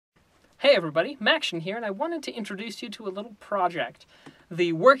Hey everybody, Macktion here, and I wanted to introduce you to a little project.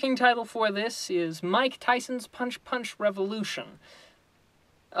 The working title for this is Mike Tyson's PunchPunch Revolution.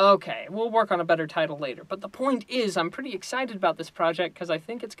 Okay, we'll work on a better title later, but the point is I'm pretty excited about this project because I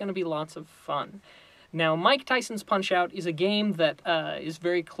think it's going to be lots of fun. Now, Mike Tyson's Punch-Out is a game that is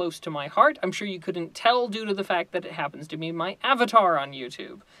very close to my heart. I'm sure you couldn't tell due to the fact that it happens to be my avatar on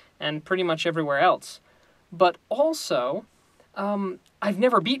YouTube, and pretty much everywhere else. But also, I've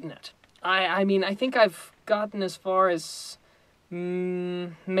never beaten it. I mean, I think I've gotten as far as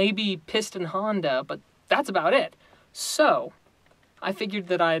maybe Piston Honda, but that's about it. So, I figured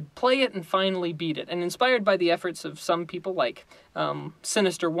that I'd play it and finally beat it. And inspired by the efforts of some people like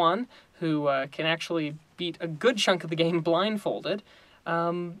Sinister1, who can actually beat a good chunk of the game blindfolded,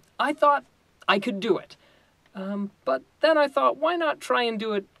 I thought I could do it. But then I thought, why not try and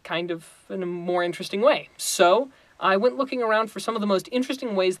do it kind of in a more interesting way? So, I went looking around for some of the most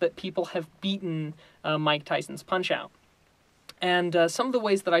interesting ways that people have beaten Mike Tyson's Punch-Out. And some of the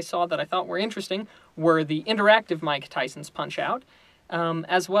ways that I saw that I thought were interesting were the interactive Mike Tyson's Punch-Out,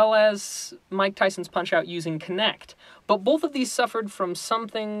 as well as Mike Tyson's Punch-Out using Kinect. But both of these suffered from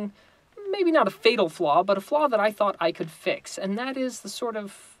something, maybe not a fatal flaw, but a flaw that I thought I could fix, and that is the sort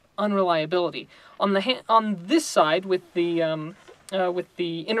of unreliability. On this side, with the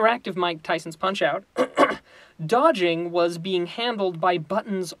interactive Mike Tyson's Punch-Out, dodging was being handled by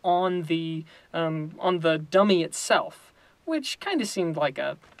buttons on the dummy itself, which kind of seemed like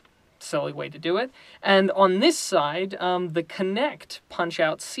a silly way to do it. And on this side, the Kinect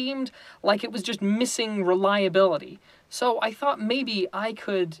Punch-Out seemed like it was just missing reliability. So I thought maybe I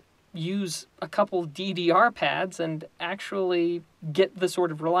could use a couple DDR pads and actually get the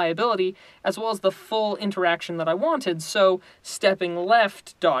sort of reliability as well as the full interaction that I wanted. So stepping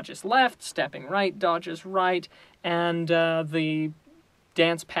left dodges left, stepping right dodges right, and the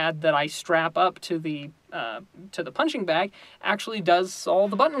dance pad that I strap up to the punching bag actually does all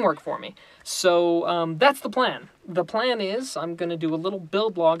the button work for me. So that's the plan. The plan is I'm going to do a little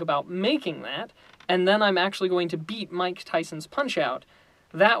build log about making that, and then I'm actually going to beat Mike Tyson's Punch-Out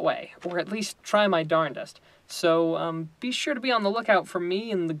that way, or at least try my darndest. So be sure to be on the lookout for me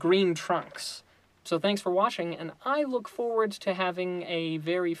in the green trunks. So thanks for watching, and I look forward to having a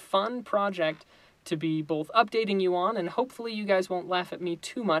very fun project to be both updating you on, and hopefully you guys won't laugh at me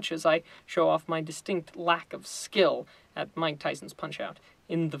too much as I show off my distinct lack of skill at Mike Tyson's Punch-Out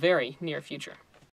in the very near future.